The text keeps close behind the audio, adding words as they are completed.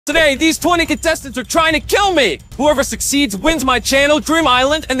Today, these 20 contestants are trying to kill me! Whoever succeeds wins my channel, Dream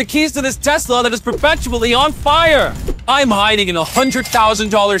Island, and the keys to this Tesla that is perpetually on fire! I'm hiding in a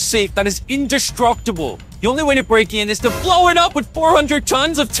 $100,000 safe that is indestructible. The only way to break in is to blow it up with 400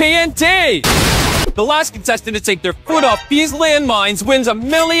 tons of TNT! The last contestant to take their foot off these landmines wins $1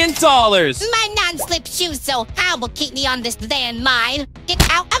 million! My non-slip shoes so high will keep me on this landmine. Get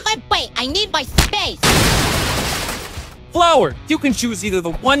out of my way, I need my space! Flower, you can choose either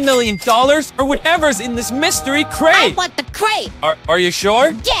the $1 million or whatever's in this mystery crate! I want the crate! Are you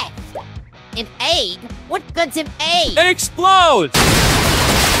sure? Yes! An egg? What good's an egg? It explodes!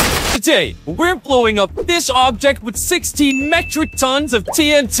 Today, we're blowing up this object with 16 metric tons of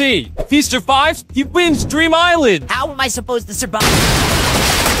TNT. If he survives, he wins Dream Island. How am I supposed to survive?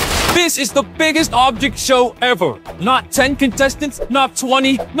 This is the biggest object show ever. Not 10 contestants, not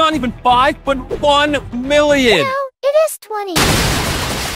 20, not even 5, but 1 million. Well, it is 20.